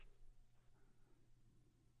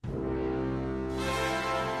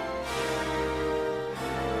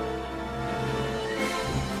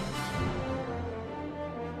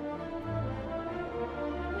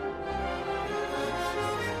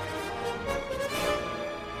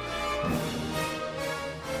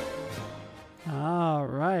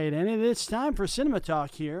it's time for Cinema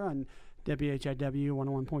Talk here on WHIW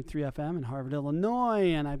 101.3 FM in Harvard,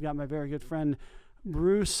 Illinois. And I've got my very good friend,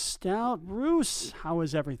 Bruce Stout. Bruce, how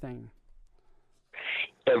is everything?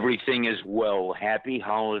 Everything is well. Happy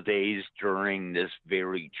holidays during this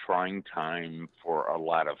very trying time for a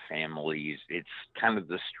lot of families. It's kind of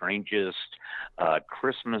the strangest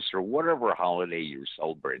Christmas or whatever holiday you're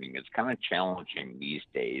celebrating. It's kind of challenging these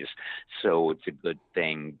days. So it's a good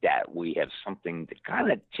thing that we have something to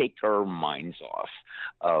kind of take our minds off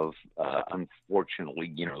of,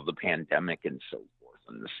 unfortunately, the pandemic and so forth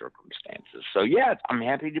and the circumstances. So, yeah, I'm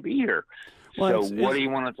happy to be here. Well, so what do you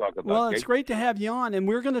want to talk about? Well, Jake? It's great to have you on, and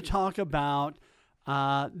we're going to talk about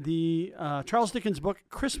the Charles Dickens book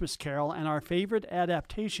Christmas Carol and our favorite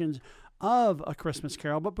adaptations of A Christmas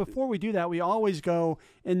Carol. But before we do that, we always go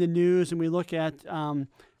in the news and we look at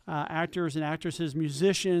actors and actresses,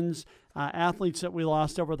 musicians, athletes that we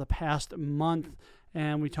lost over the past month,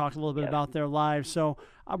 and we talk a little bit about their lives. So,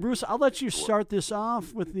 Bruce, I'll let you start this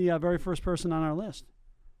off with the very first person on our list.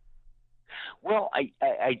 Well,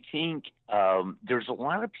 I think there's a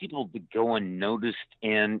lot of people that go unnoticed,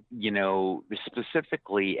 and,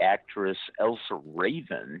 specifically actress Elsa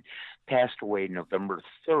Raven passed away November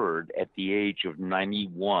 3rd at the age of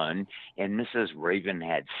 91, and Mrs. Raven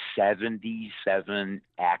had 77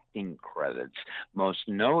 acting credits, most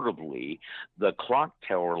notably the clock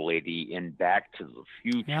tower lady in Back to the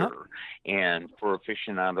Future. Yep. And for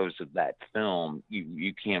aficionados of that film,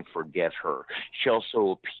 you can't forget her. She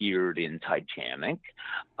also appeared in Titanic,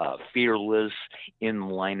 Fearless, In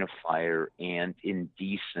Line of Fire, and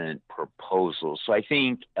Indecent Proposal. So I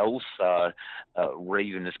think Elsa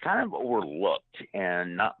Raven is kind of overlooked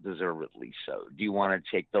and not deservedly so. Do you want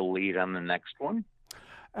to take the lead on the next one?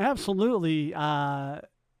 Absolutely.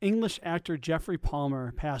 English actor Geoffrey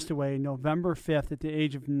Palmer passed away November 5th at the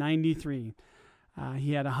age of 93.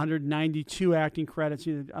 He had 192 acting credits.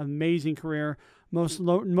 He had an amazing career. Most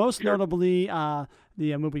notably,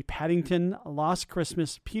 the movie Paddington, Lost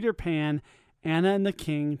Christmas, Peter Pan, Anna and the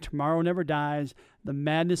King, Tomorrow Never Dies, The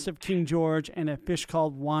Madness of King George, and A Fish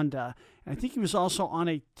Called Wanda. And I think he was also on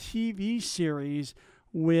a TV series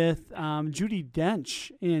with Judi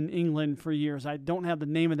Dench in England for years. I don't have the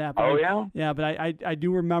name of that. But Yeah, but I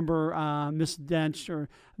do remember Miss Dench, or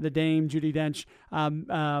the Dame Judi Dench,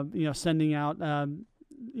 sending out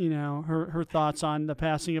her thoughts on the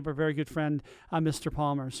passing of her very good friend, Mr.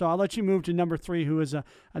 Palmer. So I'll let you move to number 3, who is a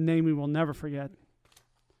name we will never forget.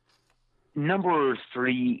 Number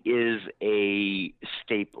 3 is a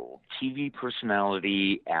staple. TV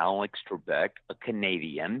personality Alex Trebek, a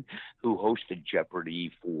Canadian who hosted Jeopardy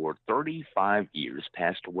for 35 years,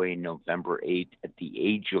 passed away November 8th at the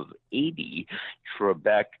age of 80.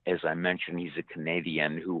 Trebek, as I mentioned, he's a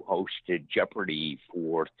Canadian who hosted Jeopardy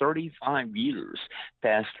for 35 years,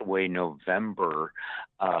 passed away November,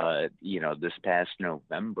 this past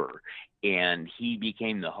November. And he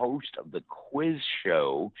became the host of the quiz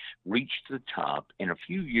show, Reach the Top, and a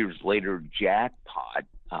few years later, Jackpot.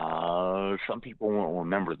 Some people won't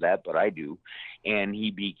remember that, but I do. And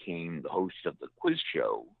he became the host of the quiz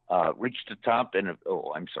show, Reach the Top. And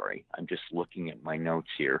I'm sorry, I'm just looking at my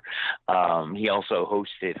notes here. He also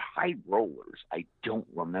hosted High Rollers. I don't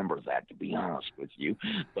remember that, to be honest with you.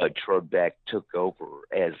 But Trebek took over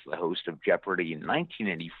as the host of Jeopardy in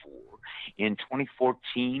 1984. In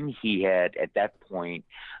 2014, he had, at that point,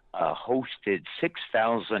 hosted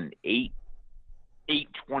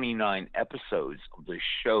 6,829 episodes of the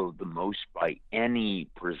show, the most by any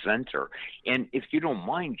presenter. And if you don't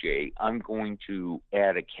mind, Jay, I'm going to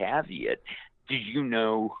add a caveat. Did you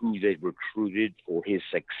know who they recruited for his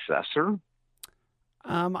successor?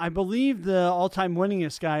 I believe the all-time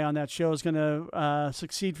winningest guy on that show is going to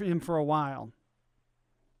succeed for him for a while.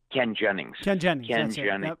 Ken Jennings. Ken Jennings.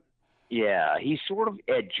 Yep. Yeah, he's sort of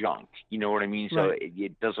adjunct, you know what I mean? So Right.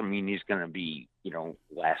 it doesn't mean he's going to be,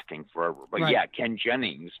 lasting forever. But Right. yeah, Ken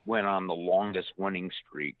Jennings went on the longest winning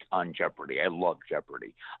streak on Jeopardy. I love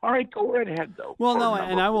Jeopardy. All right, go right ahead, though. Well, no,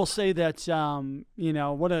 and I will say that,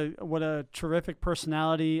 what a terrific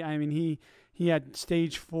personality. I mean, he had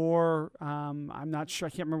stage 4. I'm not sure. I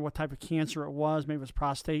can't remember what type of cancer it was. Maybe it was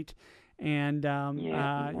prostate. And,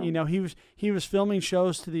 he was filming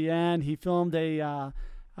shows to the end. He filmed a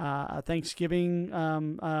Thanksgiving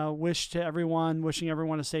wish to everyone, wishing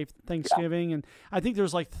everyone a safe Thanksgiving. And I think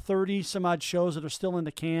there's like 30 some odd shows that are still in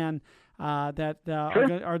the can that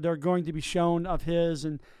are going to be shown of his.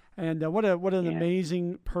 And what an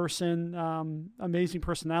amazing person, amazing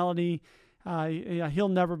personality. He'll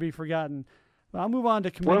never be forgotten. Well, I'll move on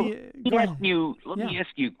to committee. Let me ask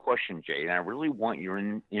you a question, Jay, and I really want your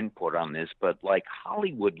input on this, but like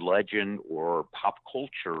Hollywood legend or pop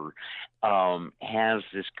culture has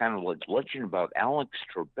this kind of like legend about Alex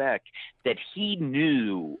Trebek that he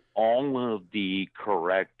knew all of the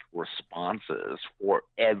correct responses for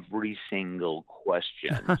every single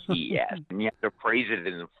question he asked. And you have to phrase it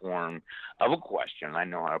in the form of a question. I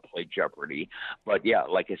know how to play Jeopardy. But yeah,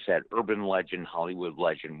 like I said, urban legend, Hollywood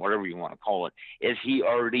legend, whatever you want to call it, is he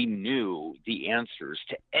already knew the answers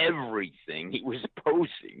to everything he was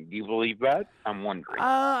posing. Do you believe that? I'm wondering.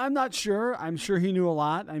 I'm not sure. I'm sure he knew a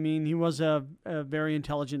lot. I mean, he was a very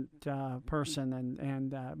intelligent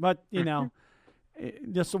person, but, you know,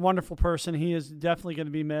 just a wonderful person. He is definitely going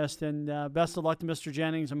to be missed, and best of luck to Mr.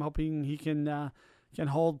 Jennings. I'm hoping he can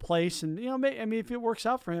hold place, and if it works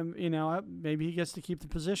out for him, maybe he gets to keep the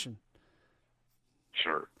position.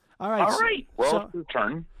 Sure. All right. Well, it's your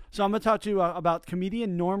turn. So I'm going to talk to you about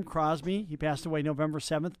comedian Norm Crosby. He passed away November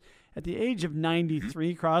 7th at the age of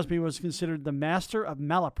 93. Crosby was considered the master of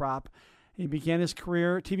malaprop. He began his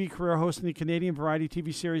TV career hosting the Canadian variety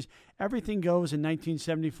TV series Everything Goes in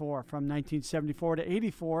 1974. From 1974 to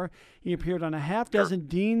 84, he appeared on a half-dozen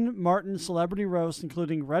Dean Martin celebrity roasts,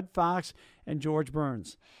 including Red Fox and George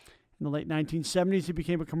Burns. In the late 1970s, he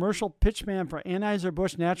became a commercial pitchman for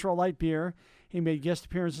Anheuser-Busch Natural Light Beer. He made guest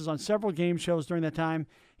appearances on several game shows during that time.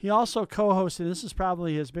 He also co-hosted, this is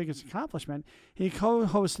probably his biggest accomplishment, he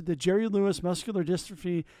co-hosted the Jerry Lewis Muscular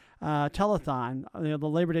Dystrophy Telethon, the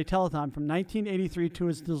Labor Day Telethon, from 1983 to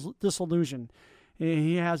his dissolution.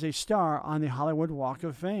 He has a star on the Hollywood Walk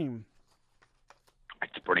of Fame.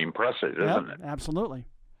 It's pretty impressive, isn't it? Absolutely.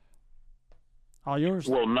 All yours.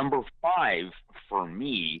 Well, number 5 for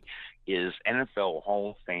me is NFL Hall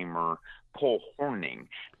of Famer Paul Hornung.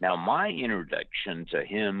 Now, my introduction to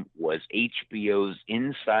him was HBO's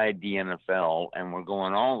Inside the NFL, and we're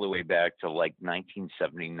going all the way back to like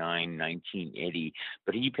 1979, 1980.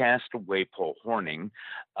 But he passed away, Paul Hornung,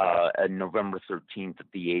 on November 13th at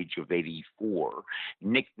the age of 84.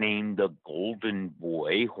 Nicknamed the Golden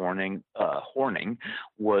Boy, Hornung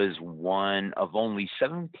was one of only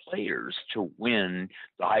 7 players to win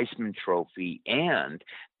the Heisman Trophy and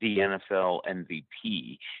the NFL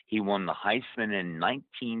MVP. He won the Heisman in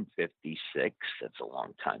 1956, that's a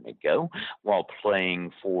long time ago, while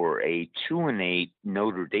playing for a 2-8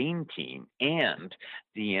 Notre Dame team, and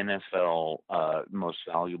the NFL Most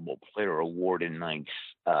Valuable Player Award in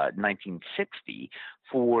 1960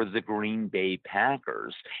 for the Green Bay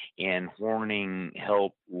Packers. And Hornung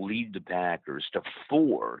helped lead the Packers to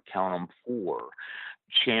 4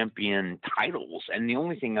 champion titles. And the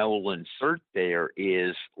only thing I will insert there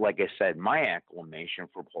is, like I said, my acclamation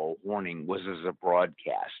for Paul Hornung was as a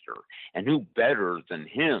broadcaster. And who better than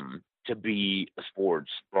him to be a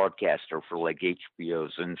sports broadcaster for like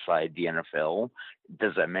HBO's Inside the NFL?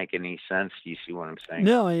 Does that make any sense? Do you see what I'm saying?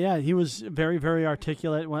 No, yeah. He was very, very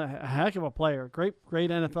articulate. A heck of a player. Great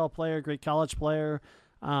NFL player, great college player.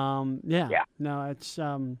 No, it's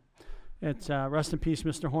rest in peace,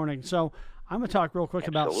 Mr. Hornung. So I'm going to talk real quick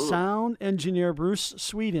about sound engineer Bruce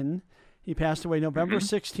Sweden. He passed away November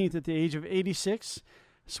 16th at the age of 86.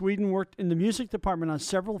 Sweden worked in the music department on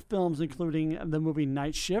several films, including the movie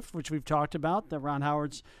Night Shift, which we've talked about, the Ron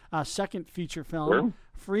Howard's second feature film,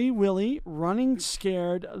 Free Willy, Running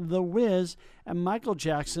Scared, The Wiz, and Michael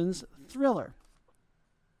Jackson's Thriller.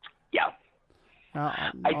 Yeah.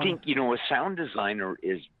 I think, a sound designer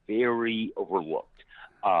is very overlooked.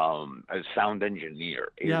 A sound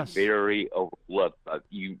engineer is very overlooked.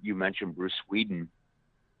 You mentioned Bruce Sweden,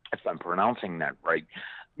 if I'm pronouncing that right.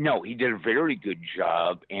 No, he did a very good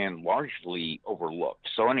job and largely overlooked.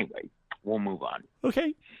 So anyway, we'll move on.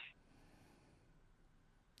 Okay.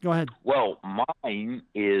 Go ahead. Well, mine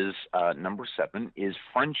is number 7 is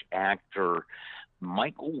French actor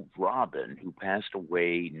Michael Robin, who passed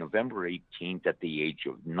away November 18th at the age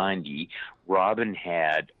of 90. Robin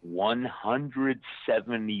had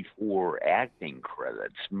 174 acting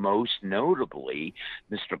credits, most notably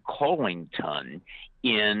Mr. Collington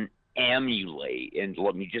in Amelie. And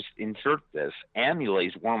let me just insert this. Amelie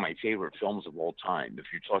is one of my favorite films of all time. If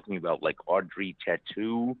you're talking about like Audrey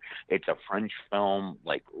Tautou, it's a French film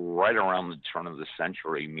like right around the turn of the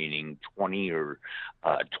century, meaning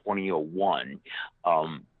 2001.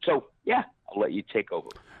 So yeah, I'll let you take over.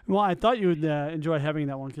 Well, I thought you would enjoy having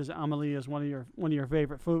that one because Amelie is one of your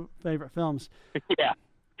favorite films. Yeah.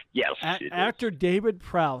 Yes. Actor David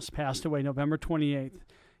Prowse passed away November 28th.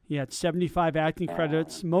 He had 75 acting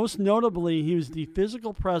credits. Most notably, he was the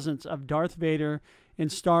physical presence of Darth Vader in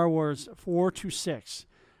Star Wars 4-6.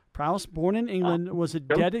 Prowse, born in England, was a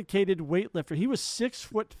dedicated weightlifter. He was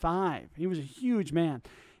 6'5". He was a huge man.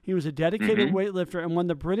 He was a dedicated weightlifter and won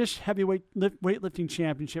the British heavyweight weightlifting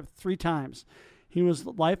championship 3 times. He was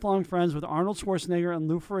lifelong friends with Arnold Schwarzenegger and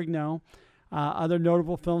Lou Ferrigno. Other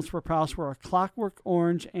notable films for Prowse were Clockwork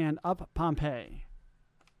Orange and Up Pompeii.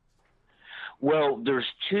 Well, there's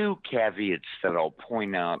 2 caveats that I'll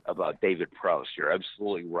point out about David Prowse. You're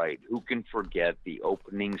absolutely right. Who can forget the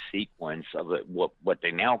opening sequence of it, what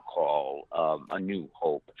they now call A New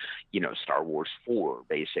Hope, Star Wars 4,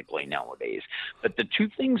 basically, nowadays. But the 2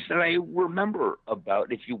 things that I remember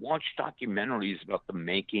about, if you watch documentaries about the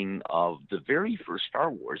making of the very first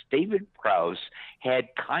Star Wars, David Prowse had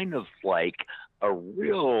kind of like a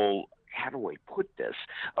real, how do I put this,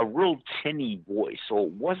 a real tinny voice. So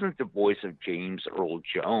it wasn't the voice of James Earl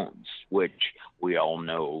Jones, which we all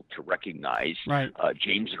know to recognize. Right.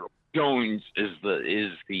 James Earl Jones is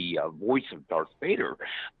the voice of Darth Vader.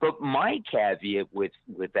 But my caveat with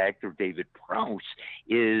actor David Prowse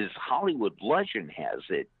is Hollywood legend has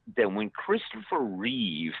it that when Christopher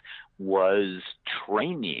Reeve was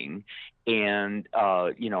training and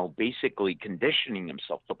basically conditioning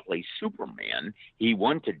himself to play Superman, he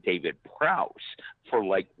went to David Prowse for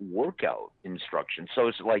like workout instruction. So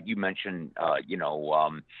it's like you mentioned,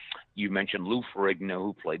 you mentioned Lou Ferrigno,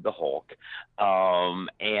 who played the Hulk,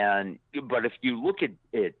 but if you look at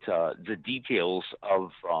the details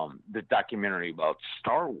of the documentary about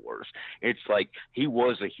Star Wars, it's like he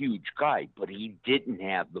was a huge guy, but he didn't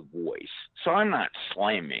have the voice. So I'm not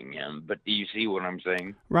slamming him, but do you see what I'm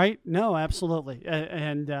saying? Right? No, absolutely.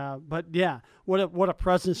 But yeah, what a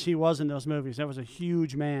presence he was in those movies. That was a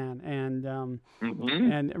huge man, and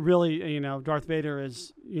really, Darth Vader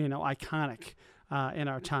is iconic in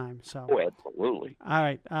our time. So. Oh, absolutely. All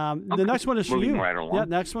right. The next one is for you. Right along. Yeah,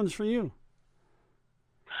 next one's for you.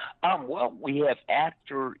 Well, we have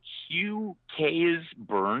actor Hugh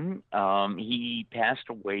Keays-Byrne. He passed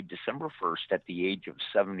away December 1st at the age of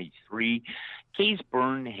 73.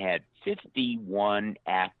 Keays-Byrne had 51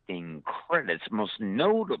 acting credits, most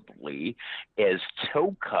notably as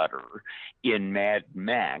Toe Cutter in Mad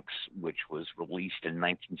Max, which was released in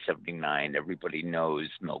 1979. Everybody knows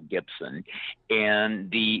Mel Gibson. And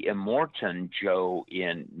the Immortan Joe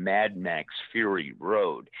in Mad Max Fury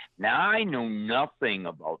Road. Now, I know nothing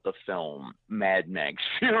about the film Mad Max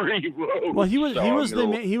Fury Road. Well, he was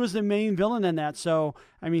the main villain in that. So,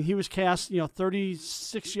 I mean, he was cast,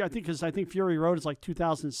 36 years, I think Fury Road is like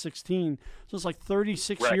 2016. So it's like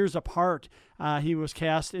 36 years apart. He was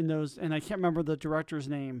cast in those, and I can't remember the director's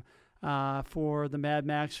name for the Mad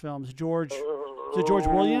Max films. George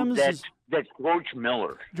Williams? That's George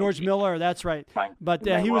Miller. George Miller, that's right. But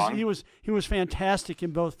he was fantastic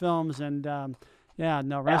in both films, and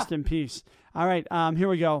rest in peace. All right, here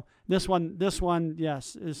we go. This one,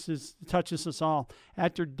 yes, this touches us all.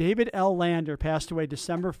 Actor David L. Lander passed away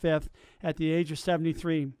December 5th at the age of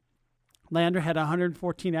 73. Lander had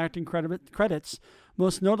 114 acting credits,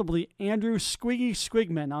 most notably Andrew Squiggy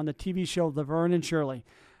Squigman on the TV show Laverne and Shirley.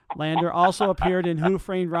 Lander also appeared in Who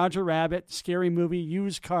Framed Roger Rabbit, Scary Movie,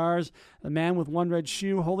 Used Cars, The Man with One Red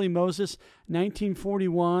Shoe, Holy Moses,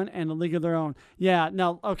 1941, and A League of Their Own. Yeah,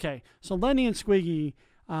 now, okay, so Lenny and Squiggy,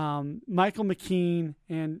 Michael McKean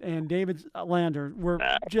and David Lander were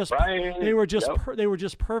they were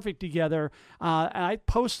just perfect together. I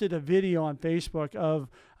posted a video on Facebook of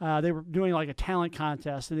they were doing like a talent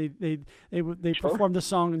contest, and they performed the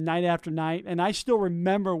song night after night, and I still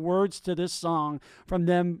remember words to this song from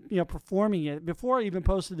them performing it. Before I even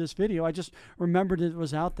posted this video, I just remembered it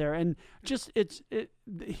was out there, and just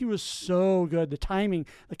he was so good. The timing,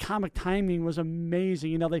 the comic timing was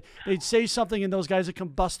amazing. They'd say something, and those guys would come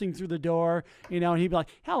busting through the door, and he'd be like,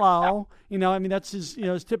 "Hello," I mean, that's his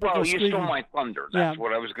typical. Well, you stole my thunder. That's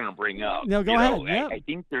what I was going to bring up. No, go ahead. I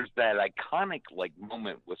think there's that iconic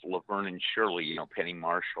moment with Laverne and Shirley, Penny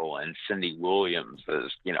Marshall and Cindy Williams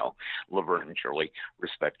as Laverne and Shirley,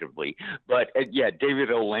 respectively. But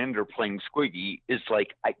David O. Lander playing Squiggy is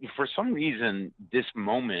like, for some reason, this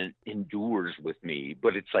moment endures with me.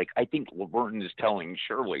 But it's like, I think Laverne is telling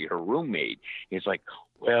Shirley, her roommate, is like,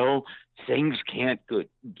 well, things can't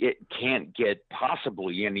get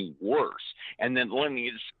possibly any worse. And then Lenny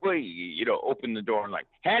and Squiggy, open the door and like,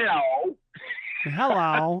 hello.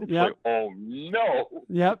 Hello. Yep. Like, oh no.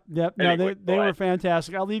 Yep. Anyway, No, they were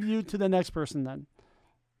fantastic. I'll leave you to the next person then.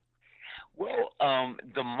 Well,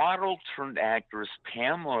 The model turned actress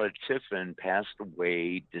Pamela Tiffin passed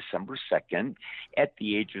away December 2nd at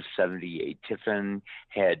the age of 78. Tiffin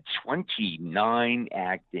had 29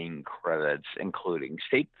 acting credits, including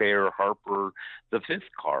State Fair, Harper, The Fifth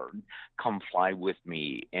Card, Come Fly With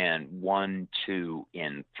Me, and 1, 2,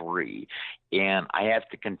 and 3. And I have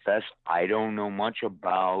to confess, I don't know much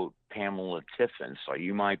about Pamela Tiffin, so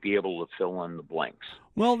you might be able to fill in the blanks.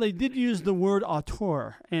 Well, they did use the word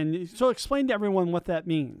auteur, and so explain to everyone what that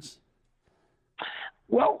means.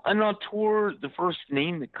 Well, an auteur, the first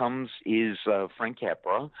name that comes is Frank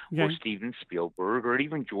Capra or Steven Spielberg or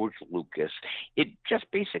even George Lucas. It just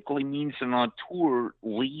basically means an auteur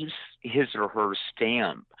leaves his or her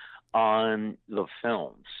stamp on the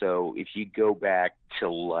film. So if you go back to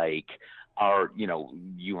like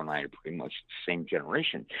you and I are pretty much the same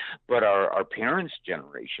generation, but our parents'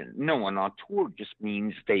 generation, no, an auteur just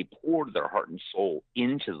means they poured their heart and soul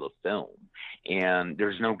into the film, and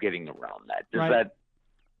there's no getting around that. Does that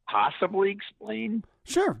possibly explain?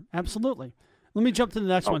 Sure, absolutely. Let me jump to the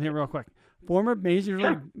next one here real quick. Former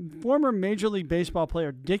Major League Baseball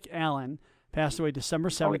player Dick Allen passed away December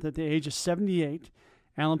 7th at the age of 78.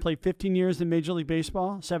 Allen played 15 years in Major League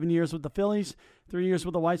Baseball, 7 years with the Phillies, 3 years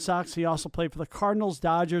with the White Sox. He also played for the Cardinals,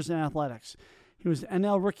 Dodgers, and Athletics. He was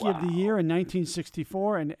NL Rookie of the Year in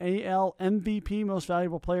 1964 and AL MVP Most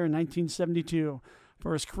Valuable Player in 1972.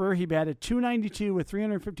 For his career, he batted .292 with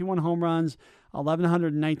 351 home runs,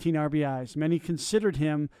 1,119 RBIs. Many consider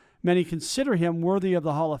him worthy of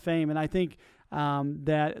the Hall of Fame, and I think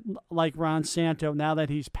that, like Ron Santo, now that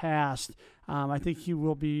he's passed, I think he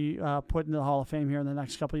will be put in the Hall of Fame here in the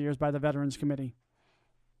next couple of years by the Veterans Committee.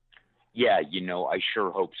 Yeah, I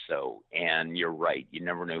sure hope so. And you're right. You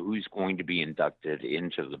never know who's going to be inducted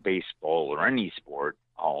into the baseball or any sport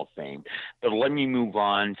Hall of Fame. But let me move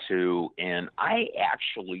on to, and I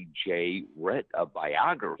actually, Jay, read a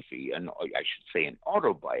biography, I should say an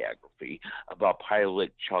autobiography about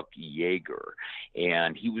pilot Chuck Yeager.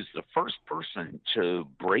 And he was the first person to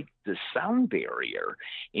break the sound barrier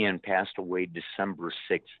and passed away December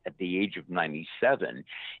 6th at the age of 97.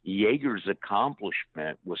 Yeager's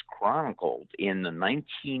accomplishment was chronicled in the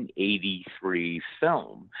 1983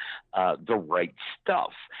 film, The Right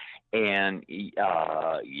Stuff. And you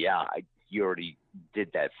already did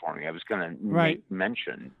that for me. I was going to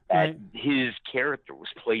mention that his character was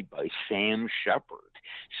played by Sam Shepard.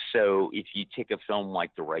 So if you take a film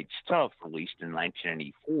like The Right Stuff, released in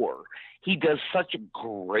 1984, he does such a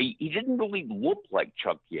great, he didn't really look like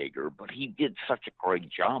Chuck Yeager, but he did such a great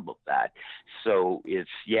job of that. So it's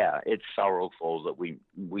sorrowful that we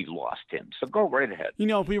lost him. So go right ahead.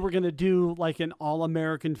 If we were going to do like an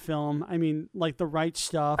all-American film, I mean, like The Right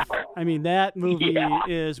Stuff, I mean, that movie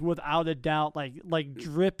is without a doubt like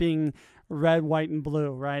dripping red, white, and blue,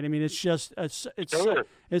 right? I mean, it's just it's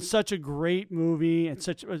such a great movie. It's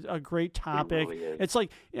such a great topic. It really it's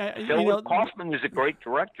like Philip Kaufman is a great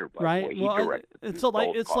director, by the way. He directed it's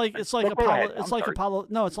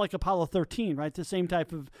like Apollo 13, right? The same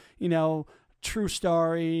type of true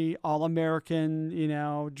story, all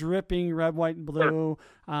American, dripping red, white, and blue.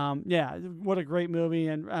 What a great movie,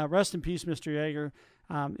 and rest in peace, Mr. Yeager.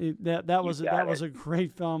 That was a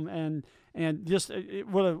great film, and just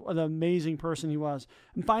what an amazing person he was.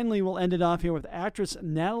 And finally, we'll end it off here with actress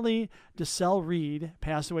Natalie Desselle Reid,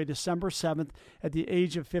 passed away December 7th at the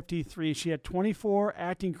age of 53. She had 24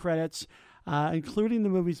 acting credits, including the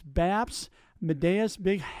movies Baps, Medea's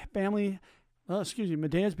Big Family,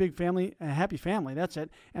 Happy Family, that's it,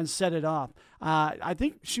 and Set It Off. I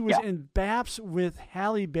think she was in Baps with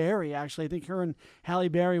Halle Berry, actually. I think her and Halle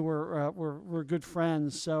Berry were good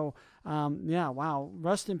friends. So, wow.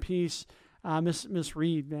 Rest in peace, Miss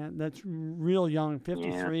Reid, man. That's real young,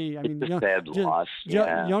 53. I mean, sad loss.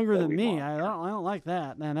 Younger than me. I don't like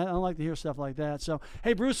that, man. I don't like to hear stuff like that. So,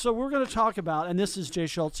 hey, Bruce, so we're going to talk about, and this is Jay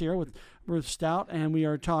Schultz here with Bruce Stout, and we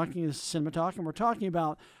are talking, this is Cinema Talk, and we're talking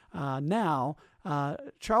about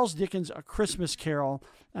Charles Dickens' A Christmas Carol,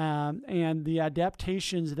 and the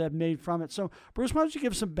adaptations that have made from it. So, Bruce, why don't you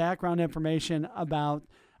give some background information about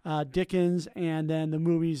Dickens, and then the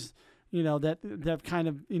movies, that kind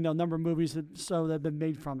of, number of movies that have been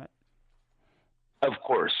made from it? Of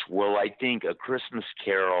course. Well, I think A Christmas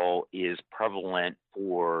Carol is prevalent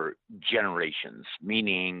for generations,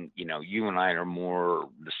 meaning, you and I are more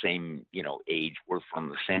the same, age. We're from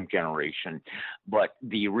the same generation. But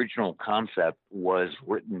the original concept was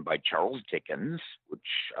written by Charles Dickens, which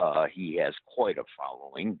he has quite a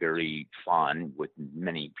following, very fond with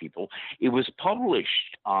many people. It was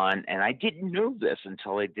published on, and I didn't know this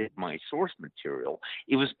until I did my source material,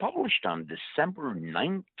 it was published on December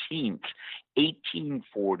 19th,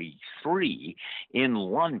 1843 in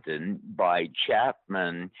London by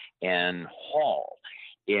Chapman and Hall.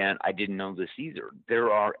 And I didn't know this either.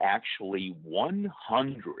 There are actually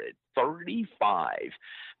 135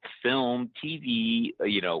 film, TV,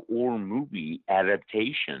 or movie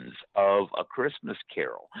adaptations of A Christmas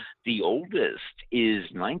Carol. The oldest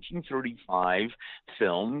is 1935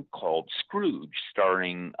 film called Scrooge,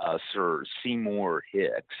 starring Sir Seymour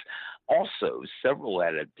Hicks. Also, several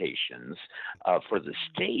adaptations for the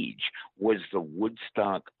stage was the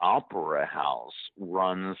Woodstock Opera House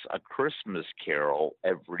runs A Christmas Carol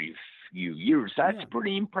every few years. That's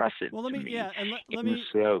pretty impressive. Well, let me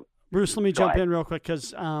So, Bruce, let me jump in real quick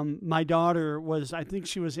because my daughter I think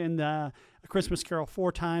she was in A Christmas Carol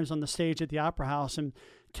 4 times on the stage at the Opera House, and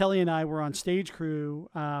Kelly and I were on stage crew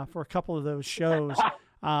for a couple of those shows.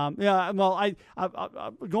 I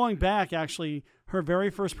going back, actually, her very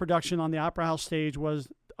first production on the Opera House stage was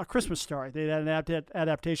A Christmas Story. They had an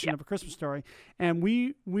adaptation of A Christmas Story, and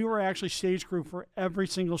we were actually stage crew for every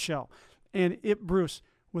single show. And Bruce,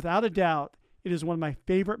 without a doubt, it is one of my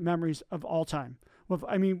favorite memories of all time.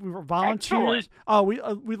 I mean, we were volunteers. Excellent. Oh, we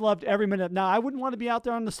loved every minute. Now, I wouldn't want to be out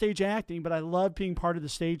there on the stage acting, but I loved being part of the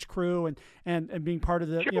stage crew and being part of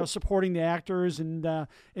the supporting the actors, and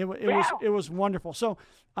it was wonderful. So,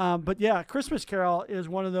 but yeah, Christmas Carol is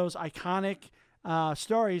one of those iconic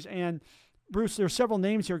stories. And Bruce, there's several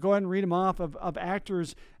names here. Go ahead and read them off of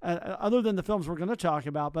actors other than the films we're going to talk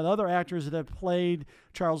about, but other actors that have played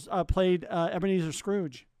Ebenezer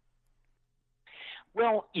Scrooge.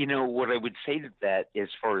 Well, what I would say to that, as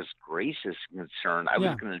far as Grace is concerned, I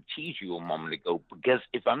was going to tease you a moment ago, because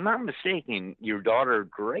if I'm not mistaken, your daughter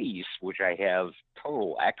Grace, which I have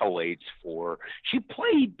total accolades for, she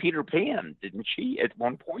played Peter Pan, didn't she, at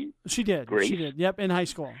one point? She did. Grace? She did. Yep, in high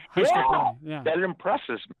school. High school play. Yeah, that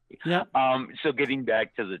impresses me. Yeah. So getting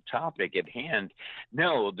back to the topic at hand,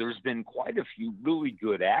 no, there's been quite a few really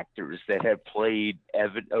good actors that have played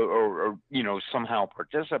or somehow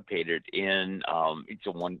participated in It's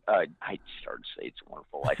a One. I started to say It's a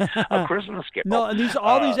Wonderful Life. A Christmas Carol. No, and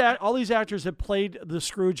all these actors have played the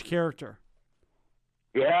Scrooge character.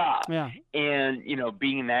 Yeah. Yeah. And,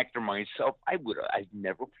 being an actor myself, I've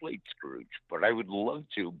never played Scrooge, but I would love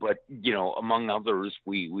to. But, among others,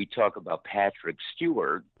 we talk about Patrick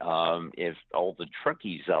Stewart. If all the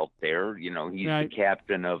Trekkies out there, he's the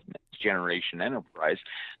captain of Next Generation Enterprise.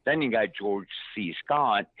 Then you got George C.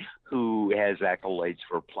 Scott, who has accolades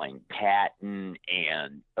for playing Patton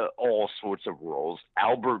and all sorts of roles.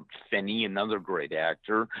 Albert Finney, another great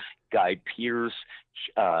actor. Guy Pearce,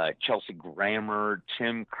 Chelsea Grammer,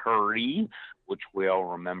 Tim Curry, which we all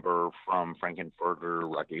remember from Frankenfurter,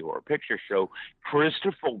 Rocky Horror Picture Show.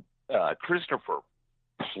 Christopher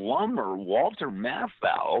Plummer, Walter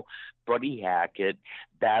Matthau, Buddy Hackett,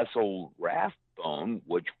 Basil Rathbone,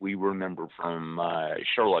 which we remember from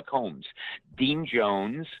Sherlock Holmes, Dean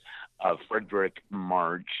Jones, Frederick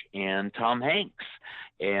March, and Tom Hanks.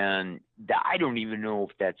 And I don't even know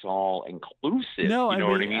if that's all inclusive. No, you know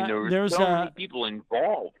what I mean? There's so many people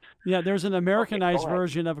involved. Yeah, there's an Americanized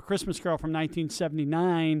version of A Christmas Carol from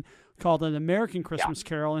 1979 called An American Christmas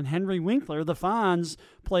Carol, and Henry Winkler, the Fonz,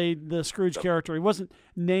 played the Scrooge character. He wasn't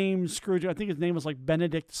named Scrooge. I think his name was like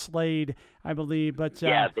Benedict Slade, I believe. But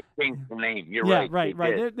they changed the name. You're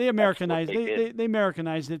right. They Americanized. They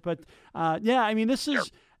Americanized it. But I mean, this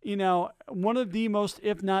is. One of the most,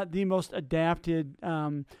 if not the most adapted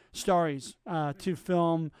stories to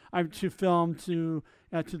film, to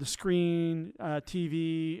the screen,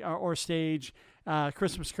 TV, or stage.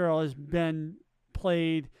 Christmas Carol has been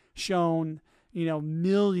played, shown,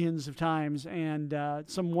 millions of times, and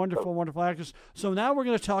some wonderful, wonderful actors. So now we're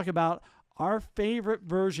going to talk about our favorite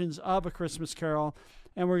versions of A Christmas Carol,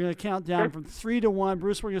 and we're going to count down from 3 to 1.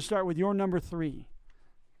 Bruce, we're going to start with your number 3.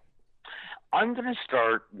 I'm going to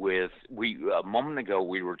start with, a moment ago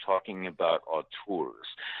we were talking about auteurs,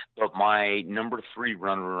 but my number 3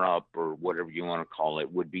 runner-up, or whatever you want to call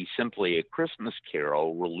it, would be simply A Christmas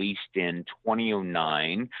Carol, released in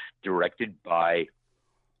 2009, directed by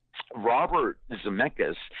Robert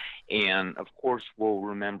Zemeckis, and of course we'll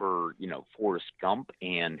remember, Forrest Gump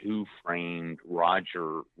and Who Framed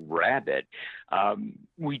Roger Rabbit.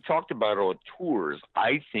 We talked about auteurs.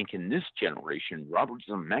 I think in this generation, Robert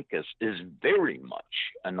Zemeckis is very much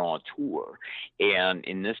an auteur, and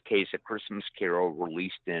in this case, A Christmas Carol,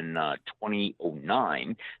 released in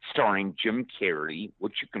 2009, starring Jim Carrey,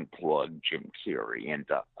 which you can plug Jim Carrey, and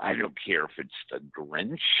I don't care if it's the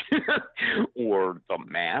Grinch or the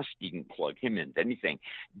Mask. You can plug him into anything.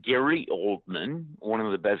 Gary Oldman, one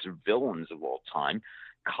of the best villains of all time.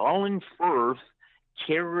 Colin Firth,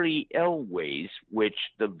 Carrie Elways, which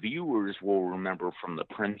the viewers will remember from The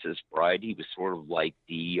Princess Bride. He was sort of like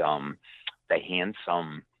the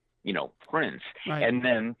handsome, prince. Right. And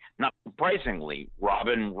then, not surprisingly,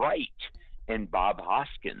 Robin Wright and Bob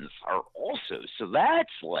Hoskins are also. So that's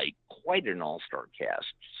like quite an all-star cast.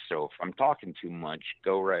 So if I'm talking too much,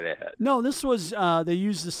 go right ahead. No, this was they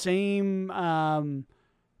used the same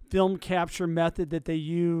film capture method that they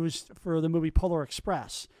used for the movie Polar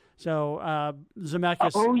Express. So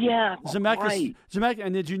Zemeckis. Oh yeah, Zemeckis. right.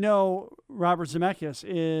 And did you know Robert Zemeckis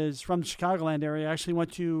is from the Chicagoland area? Actually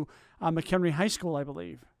went to McHenry High School, I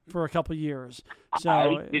believe, for a couple of years. So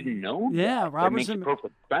I didn't know. Yeah, that makes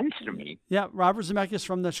perfect sense to me. Yeah, Robert Zemeckis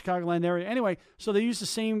from the Chicagoland area. Anyway, so they used the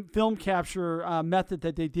same film capture method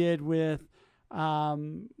that they did with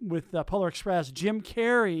Polar Express. Jim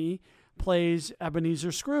Carrey plays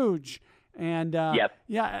Ebenezer Scrooge. And yeah,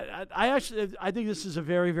 I think this is a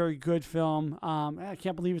very, very good film. I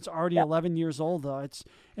can't believe it's already 11 years old, though.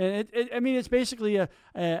 It's basically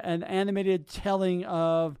an animated telling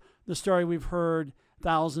of the story we've heard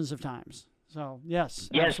thousands of times. So yes,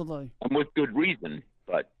 absolutely, and with good reason.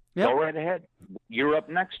 But go right ahead. You're up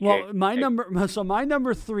next. Well, Jake. my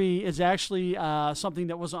number 3 is actually something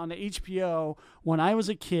that was on the HBO when I was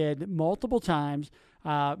a kid, multiple times.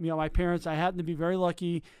 My parents, I happened to be very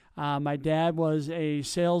lucky. My dad was a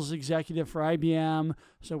sales executive for IBM,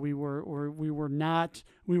 so we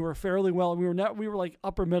were fairly well. We were like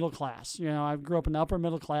upper middle class. I grew up in the upper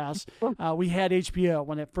middle class. We had HBO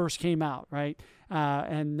when it first came out, right?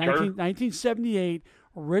 And 1978,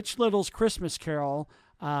 Rich Little's Christmas Carol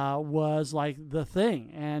was like the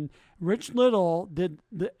thing, and Rich Little did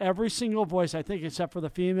every single voice, I think, except for the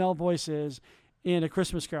female voices in A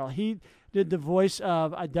Christmas Carol. He did the voice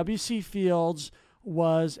of W.C. Fields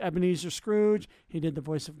was Ebenezer Scrooge. He did the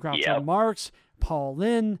voice of Groucho Marx, Paul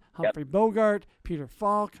Lynde, Humphrey Bogart, Peter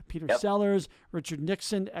Falk, Peter Sellers, Richard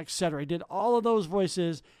Nixon, etc. He did all of those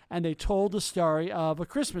voices, and they told the story of A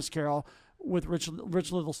Christmas Carol with Rich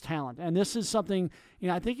Little's talent. And this is something,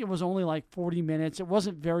 I think it was only like 40 minutes. It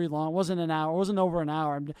wasn't very long. It wasn't an hour. It wasn't over an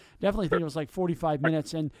hour. I definitely think it was like 45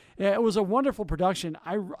 minutes. And it was a wonderful production.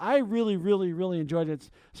 I really, really, really enjoyed it.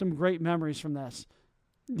 Some great memories from this.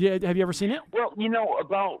 Yeah, have you ever seen it? Well,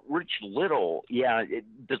 about Rich Little,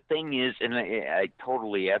 the thing is, and I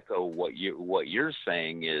totally echo what you're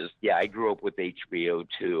saying is, I grew up with HBO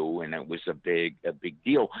too, and it was a big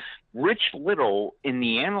deal. Rich Little, in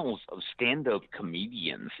the annals of stand-up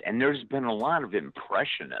comedians, and there's been a lot of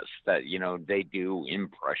impressionists that they do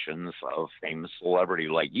impressions of famous celebrity,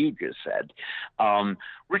 like you just said.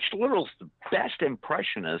 Rich Little's the best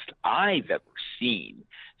impressionist I've ever seen.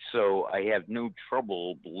 So I have no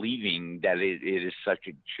trouble believing that it is such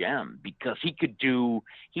a gem, because he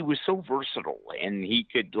was so versatile, and he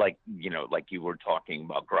could, like you were talking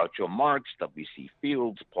about, Groucho Marx, W.C.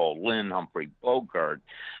 Fields, Paul Lynde, Humphrey Bogart,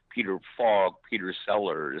 Peter Falk, Peter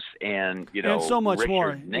Sellers, and so much Richard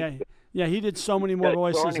more. Nixon. Yeah, he did so many more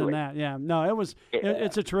voices than that. Yeah, no,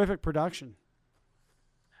 it's a terrific production.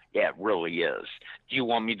 Yeah, it really is. Do you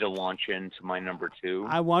want me to launch into my number 2?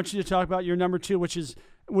 I want you to talk about your number 2, which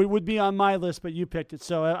would be on my list, but you picked it,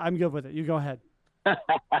 so I'm good with it. You go ahead.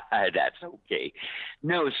 That's okay.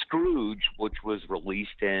 No, Scrooge, which was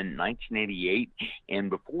released in 1988,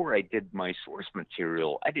 and before I did my source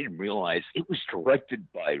material, I didn't realize it was directed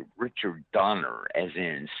by Richard Donner, as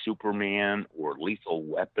in Superman or Lethal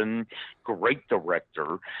Weapon. Great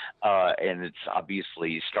director, and it's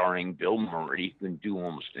obviously starring Bill Murray, who can do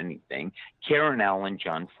almost anything, Karen Allen,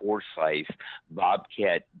 John Forsythe,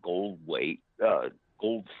 Bobcat Goldthwait,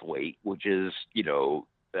 which is,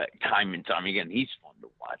 time and time again, he's fun to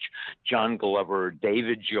watch. John Glover,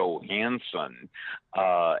 David Johansen,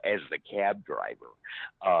 as the cab driver.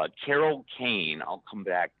 Carol Kane, I'll come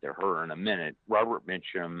back to her in a minute. Robert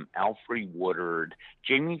Mitchum, Alfre Woodard,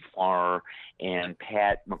 Jamie Farr, and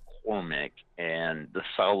Pat McCormick, and the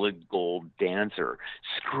Solid Gold Dancer.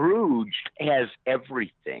 Scrooge has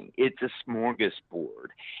everything. It's a smorgasbord.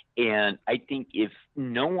 And I think if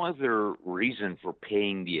no other reason for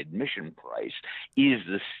paying the admission price is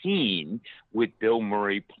the scene with Bill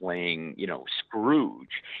Murray playing,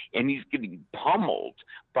 Scrooge, and he's getting pummeled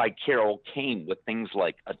by Carol Kane with things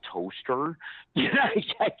like a toaster.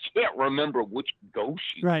 I can't remember which ghost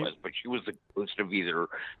she was, but she was a ghost of either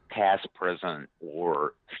past, present,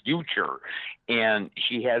 or future. And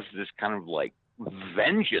she has this kind of like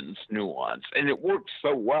vengeance nuance, and it works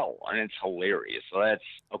so well, and it's hilarious. So that's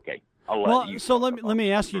okay. Let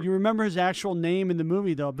me ask you, do you remember his actual name in the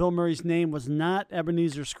movie, though? Bill Murray's name was not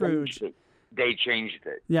Ebenezer Scrooge. They changed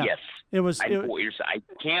it. Yeah. Yes. I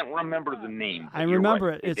can't remember the name. I remember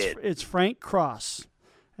it. It's Frank Cross.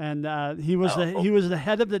 And he was the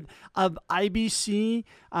head of IBC.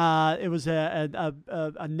 It was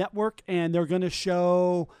a network, and they're going to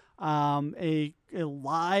show a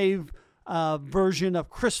live version of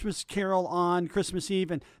Christmas Carol on Christmas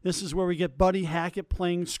Eve, and this is where we get Buddy Hackett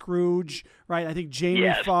playing Scrooge, right? I think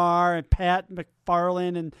Jamie Farr and Pat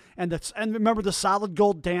McFarlane and remember the Solid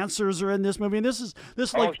Gold Dancers are in this movie. And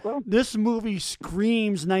this movie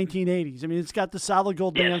screams 1980s. I mean, it's got the Solid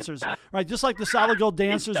Gold Dancers, right? Just like the Solid Gold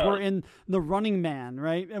Dancers were in The Running Man,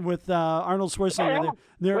 right? With Arnold Schwarzenegger.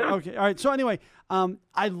 They're okay. All right. So anyway,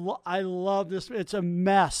 I love this. It's a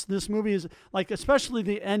mess. This movie is like, especially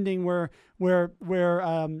the ending where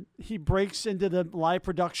he breaks into the live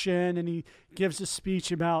production and he gives a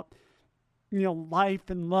speech about life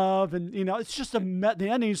and love, and it's just the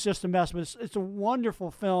ending is just a mess, but it's a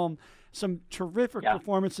wonderful film. Some terrific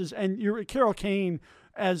performances, and Carol Kane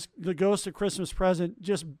as the Ghost of Christmas Present,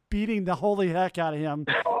 just beating the holy heck out of him.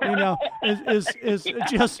 Is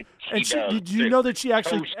just. And did you know that she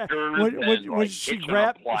actually when she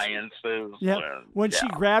grabbed appliances? When she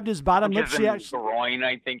grabbed his bottom lip, she actually groin,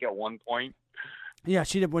 I think, at one point. Yeah,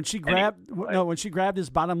 she did. When she grabbed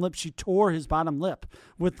his bottom lip, she tore his bottom lip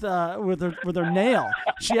with her nail.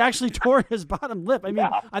 She actually tore his bottom lip. I mean,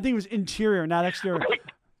 I think it was interior, not exterior.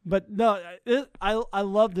 But no, I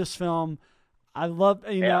love this film. I love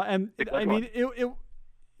this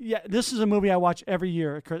is a movie I watch every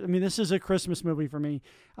year. I mean, this is a Christmas movie for me.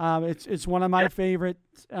 It's one of my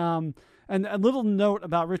favorites. And a little note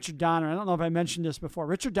about Richard Donner. I don't know if I mentioned this before.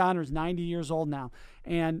 Richard Donner is 90 years old now.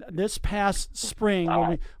 And this past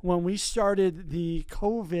spring, when we started the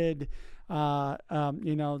COVID,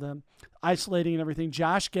 the isolating and everything,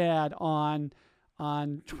 Josh Gad on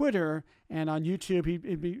Twitter and on YouTube,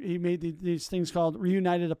 he made these things called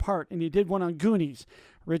Reunited Apart. And he did one on Goonies.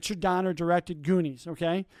 Richard Donner directed Goonies,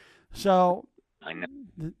 okay? So I know.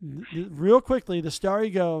 Real quickly, the story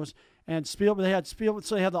goes, and Spielberg,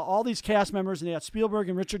 so they had all these cast members, and they had Spielberg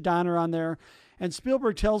and Richard Donner on there. And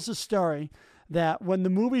Spielberg tells the story that when the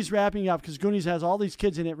movie's wrapping up, because Goonies has all these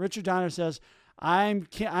kids in it, Richard Donner says, I'm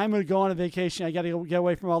going to go on a vacation. I got to get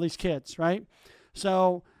away from all these kids, right?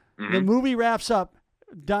 So the movie wraps up.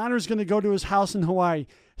 Donner's going to go to his house in Hawaii.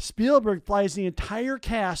 Spielberg flies the entire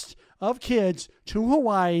cast of kids to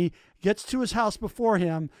Hawaii, gets to his house before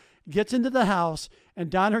him, gets into the house, and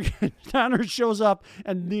Donner shows up,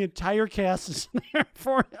 and the entire cast is there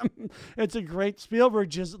for him. It's a great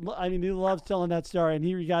Spielberg. He loves telling that story, and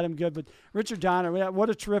he got him good. But Richard Donner, what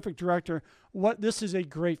a terrific director! This is a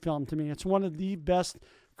great film to me. It's one of the best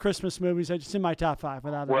Christmas movies. It's in my top 5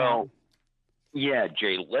 without a doubt. Yeah,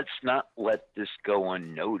 Jay, let's not let this go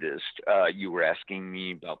unnoticed. You were asking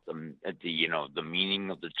me about the meaning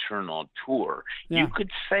of the turn tour. Yeah. You could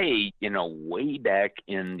say, way back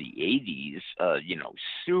in the 80s,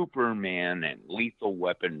 Superman and Lethal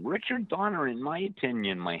Weapon. Richard Donner, in my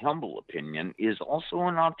opinion, my humble opinion, is also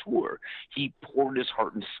an auteur. He poured his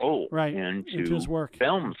heart and soul into his work,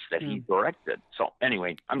 films that he directed. So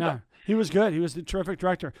anyway, I'm done. He was good. He was a terrific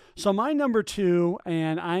director. So my number 2,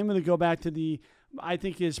 and I'm going to go back to I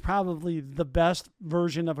think is probably the best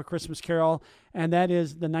version of A Christmas Carol, and that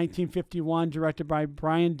is the 1951, directed by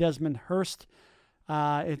Brian Desmond Hurst.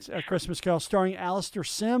 It's A Christmas Carol starring Alistair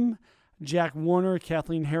Sim, Jack Warner,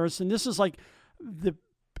 Kathleen Harrison. This is like the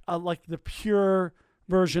pure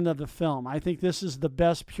version of the film. I think this is the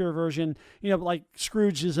best pure version. Like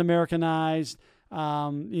Scrooge is Americanized.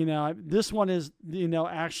 This one is,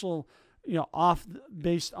 actual,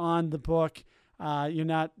 based on the book. You're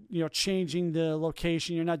not, changing the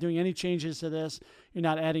location. You're not doing any changes to this. You're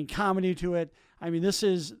not adding comedy to it. I mean, this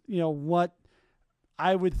is, what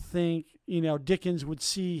I would think, Dickens would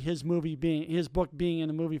see his book being in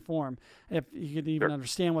a movie form, if you could even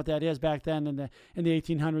understand what that is back then in the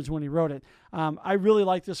 1800s when he wrote it. I really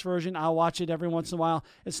like this version. I'll watch it every once in a while.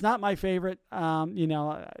 It's not my favorite.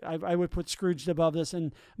 I would put Scrooge above this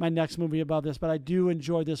and my next movie above this, but I do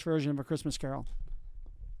enjoy this version of A Christmas Carol.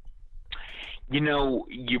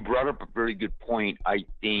 You brought up a very good point. I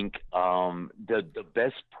think the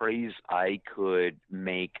best praise I could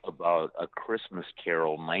make about A Christmas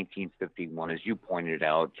Carol, 1951, as you pointed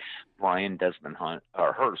out, Brian Desmond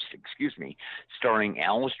Hurst, starring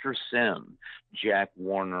Alistair Sim, Jack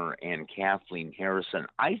Warner, and Kathleen Harrison.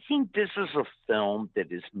 I think this is a film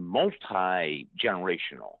that is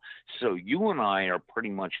multi-generational. So you and I are pretty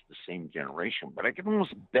much the same generation, but I can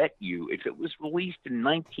almost bet you if it was released in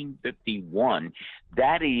 1951,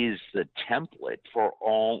 that is the template for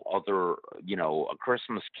all other, A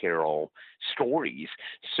Christmas Carol stories.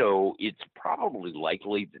 So it's probably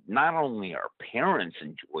likely that not only our parents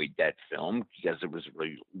enjoyed that film because it was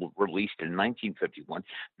released in 1951,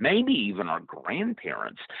 maybe even our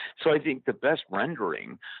grandparents. So I think the best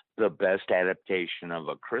rendering, the best adaptation of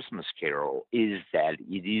A Christmas Carol is that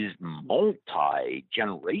it is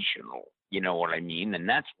multi-generational. You know what I mean? And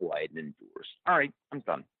that's why it endures. All right, I'm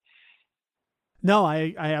done. No,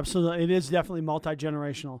 I absolutely, it is definitely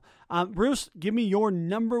multi-generational. Bruce, give me your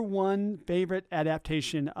number one favorite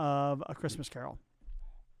adaptation of A Christmas Carol.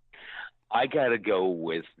 I got to go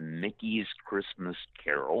with Mickey's Christmas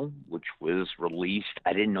Carol, which was released,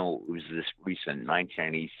 I didn't know it was this recent,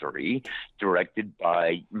 1993, directed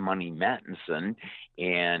by Money Mattinson,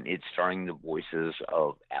 and it's starring the voices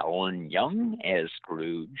of Alan Young as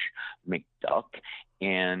Scrooge McDuck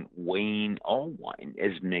and Wayne Allwine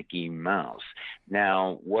as Mickey Mouse.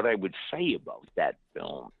 Now, what I would say about that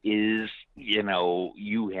film is,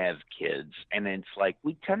 you have kids, and it's like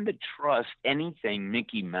we tend to trust anything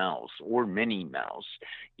Mickey Mouse or Minnie Mouse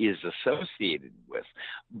is associated with.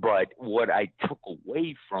 But what I took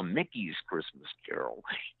away from Mickey's Christmas Carol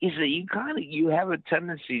is that you have a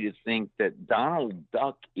tendency to think that Donald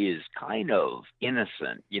Duck is kind of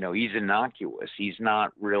innocent. He's innocuous. He's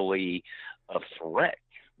not really a threat.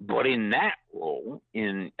 But in that role,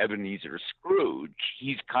 in Ebenezer Scrooge,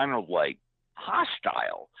 he's kind of like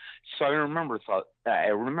hostile. So I remember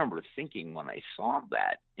thinking when I saw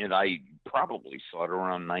that, and I probably saw it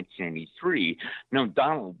around 1983.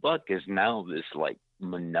 Donald Duck is now this like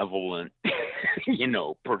malevolent,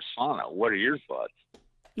 persona. What are your thoughts?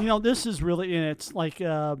 This is really, and it's like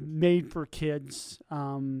made for kids,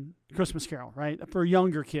 Christmas Carol, right? For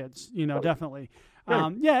younger kids, definitely.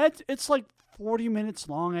 It's like 40 minutes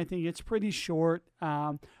long. I think it's pretty short,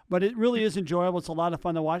 but it really is enjoyable. It's a lot of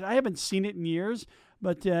fun to watch. I haven't seen it in years,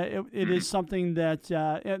 but it is something that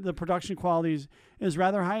the production quality is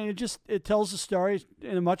rather high. It tells the story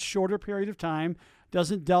in a much shorter period of time,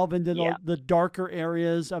 doesn't delve into the darker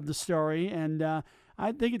areas of the story, and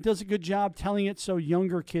I think it does a good job telling it so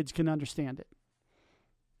younger kids can understand it.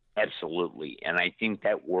 Absolutely. And I think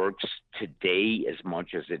that works today as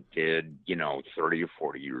much as it did, 30 or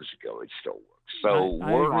 40 years ago. It still works. So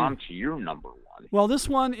we're on to your number one. Well, this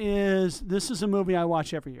is a movie I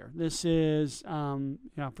watch every year. This is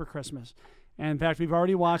for Christmas. And in fact, we've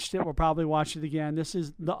already watched it. We'll probably watch it again. This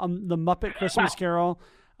is the Muppet Christmas Carol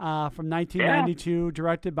from 1992,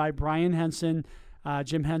 directed by Brian Henson,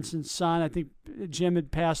 Jim Henson's son. I think Jim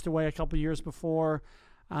had passed away a couple years before.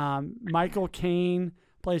 Michael Caine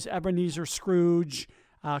plays Ebenezer Scrooge.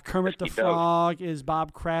 Kermit the Frog is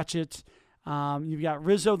Bob Cratchit. You've got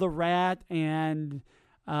Rizzo the Rat and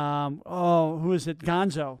who is it?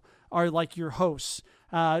 Gonzo are like your hosts.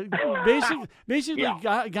 Basically,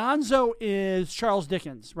 Gonzo is Charles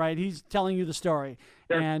Dickens, right? He's telling you the story,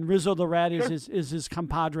 and Rizzo the Rat is his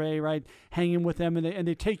compadre, right? Hanging with him, and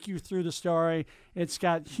they take you through the story. It's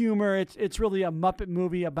got humor. It's really a Muppet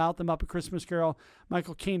movie about the Muppet Christmas Carol.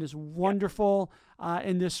 Michael Caine is wonderful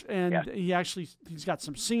in this, and he's got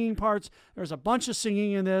some singing parts. There's a bunch of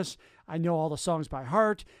singing in this. I know all the songs by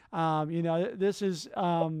heart. This is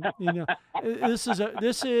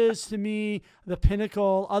to me the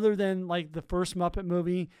pinnacle. Other than like the first Muppet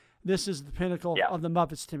movie, this is the pinnacle of the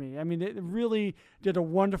Muppets to me. I mean, it really did a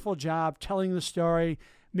wonderful job telling the story,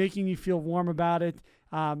 making you feel warm about it.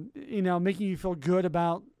 Making you feel good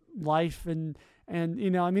about life and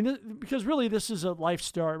because really this is a life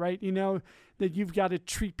story, right? That you've got to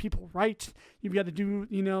treat people right. You've got to do,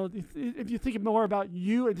 if you think more about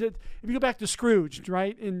you, if you go back to Scrooge,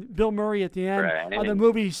 right? And Bill Murray at the end of the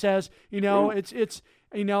movie says, it's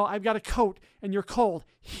I've got a coat and you're cold.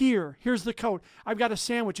 Here's the coat. I've got a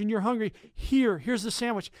sandwich and you're hungry. Here's the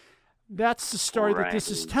sandwich. That's the story that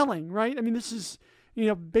this is telling, right? I mean, this is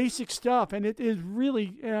basic stuff, and it is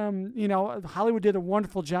really, Hollywood did a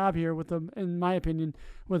wonderful job here with them, in my opinion,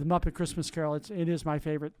 with Muppet Christmas Carol. It is my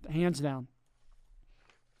favorite, hands down.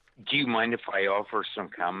 Do you mind if I offer some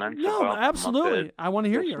comments? No, about absolutely. Muppet I want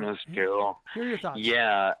to hear Christmas Carol? Hear your thoughts.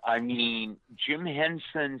 Yeah, I mean, Jim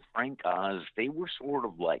Henson, Frank Oz, they were sort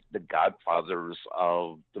of like the godfathers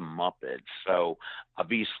of the Muppets. So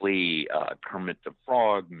obviously, Kermit the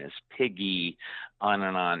Frog, Miss Piggy, on,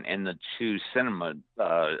 and the two cinema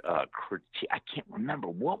I can't remember,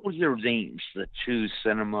 what were their names? The two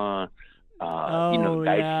cinema, the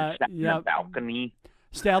guys who sat in the balcony.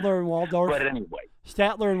 Statler and Waldorf. But anyway.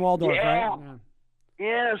 Statler and Waldorf, yeah. right?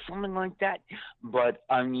 Yeah, something like that. But,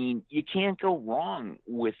 I mean, you can't go wrong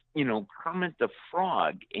with, Kermit the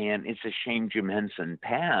Frog. And it's a shame Jim Henson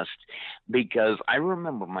passed, because I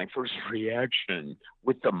remember my first reaction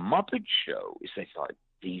with the Muppet Show is I thought,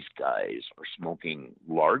 these guys are smoking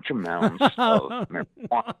large amounts of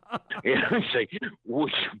marijuana. It's like,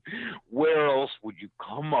 where else would you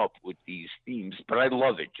come up with these themes? But I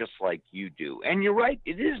love it, just like you do. And you're right,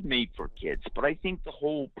 it is made for kids. But I think the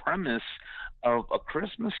whole premise of A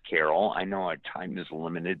Christmas Carol, I know our time is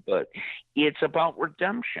limited, but it's about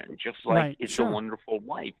redemption, just like It's a Wonderful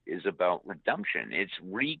Life is about redemption. It's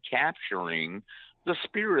recapturing the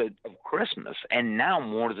spirit of Christmas. And now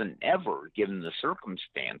more than ever, given the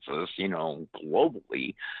circumstances,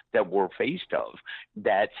 globally that we're faced of,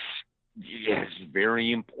 that's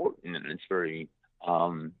very important, and it's very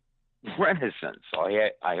renaissance. So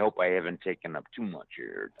I hope I haven't taken up too much of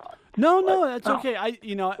your time. No, that's okay.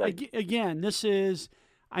 Again, this is,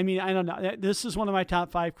 I don't know. This is one of my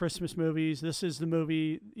top 5 Christmas movies. This is the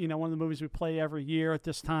movie, one of the movies we play every year at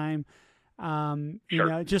this time.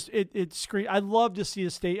 It screams. I'd love to see a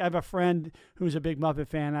stage. I have a friend who's a big Muppet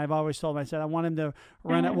fan. I've always told him, I said, I want him to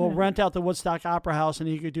rent out the Woodstock Opera House, and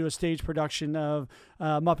he could do a stage production of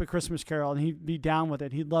Muppet Christmas Carol, and he'd be down with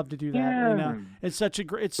it. He'd love to do that. Yeah. It's such a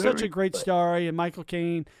great story. And Michael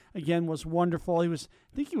Caine again was wonderful. I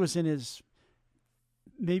think he was in his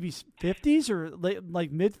maybe 50s or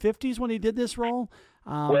like mid 50s when he did this role.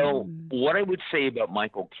 Well, what I would say about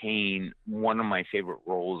Michael Caine, one of my favorite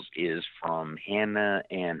roles is from Hannah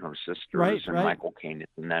and Her Sisters, and Michael Caine is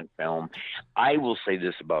in that film. I will say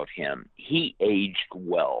this about him. He aged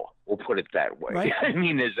well. We'll put it that way. Right. I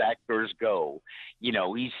mean, as actors go,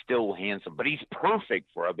 he's still handsome, but he's perfect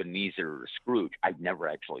for Ebenezer Scrooge. I've never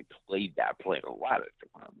actually played a lot of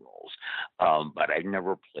different roles, but I've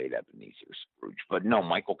never played Ebenezer Scrooge. But no,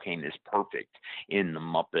 Michael Caine is perfect in the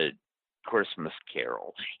Muppet Christmas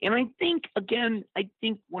Carol. And I think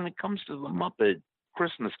when it comes to the Muppet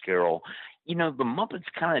Christmas Carol, the Muppets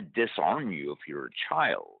kind of disarm you if you're a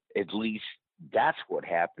child. At least that's what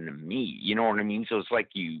happened to me. You know what I mean? So it's like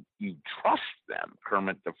you trust them.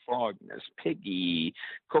 Kermit the Frog, Miss Piggy,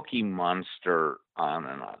 Cookie Monster, on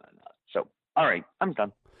and on and on. So, all right, I'm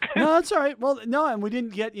done. No, that's all right. Well, no, and we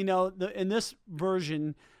didn't get, in this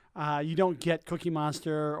version, you don't get Cookie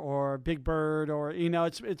Monster or Big Bird, or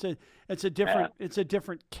it's a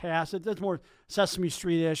different cast. It's more Sesame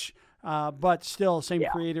Street-ish, but still same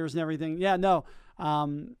creators and everything. Yeah, no,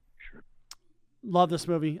 love this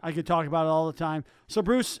movie. I could talk about it all the time. So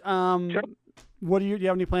Bruce, Sure. Do you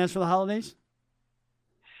have any plans for the holidays?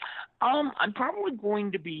 I'm probably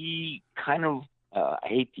going to be kind of, I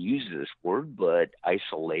hate to use this word, but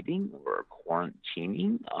isolating or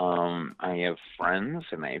quarantining. I have friends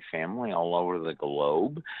and I have family all over the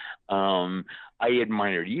globe. I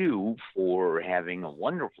admire you for having a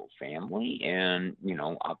wonderful family and,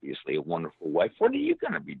 obviously a wonderful wife. What are you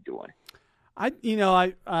going to be doing? I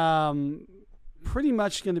pretty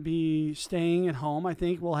much going to be staying at home. I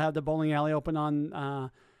think we'll have the bowling alley open on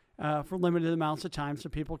for limited amounts of time so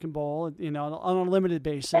people can bowl, on a limited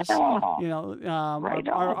basis.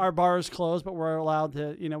 Our bar is closed, but we're allowed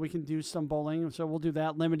to, we can do some bowling. So we'll do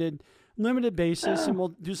that limited basis, and we'll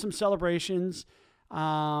do some celebrations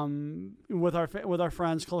with our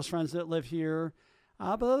friends, close friends that live here.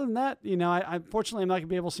 But other than that, unfortunately I'm not gonna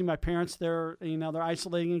be able to see my parents. They're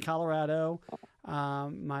isolating in Colorado.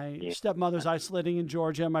 My stepmother's isolating in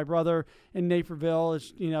Georgia. My brother in Naperville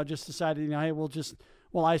is, just decided, hey,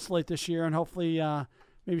 we'll isolate this year, and hopefully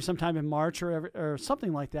maybe sometime in March or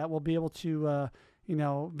something like that, we'll be able to,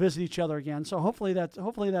 visit each other again. So hopefully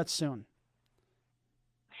that's soon.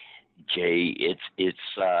 Jay,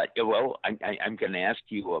 I'm going to ask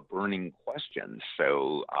you a burning question.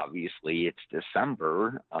 So obviously it's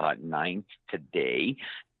December 9th today.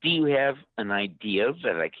 Do you have an idea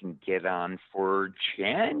that I can get on for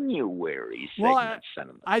January segment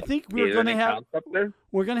Cinema? I think we're going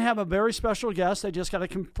to have a very special guest. I just got to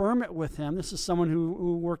confirm it with him. This is someone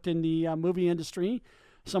who worked in the movie industry,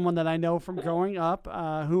 someone that I know from growing up,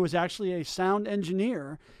 who was actually a sound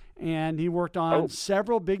engineer, and he worked on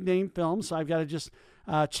several big name films. So I've got to just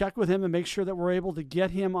check with him and make sure that we're able to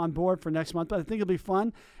get him on board for next month. But I think it'll be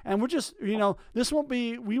fun. And we're just, we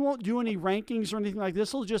won't do any rankings or anything like this.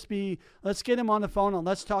 It'll just be, let's get him on the phone and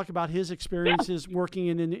let's talk about his experiences working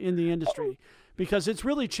in the industry, because it's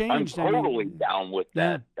really changed. I'm totally down with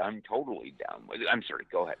that. Yeah. I'm totally down with it. I'm sorry,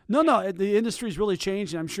 go ahead. No, the industry's really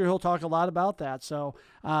changed, and I'm sure he'll talk a lot about that. So,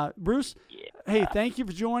 Bruce, hey, thank you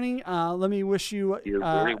for joining. Let me wish you You're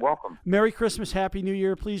very welcome. Merry Christmas, Happy New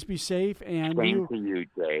Year. Please be safe. And Same to you,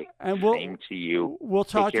 Jay. And Same to you. We'll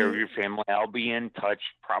talk Take care of your family. I'll be in touch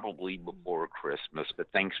probably before Christmas, but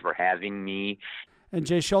thanks for having me. And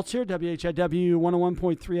Jay Schultz here, WHIW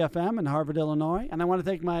 101.3 FM in Harvard, Illinois. And I want to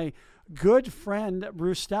thank my good friend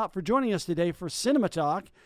Bruce Stout for joining us today for Cinema Talk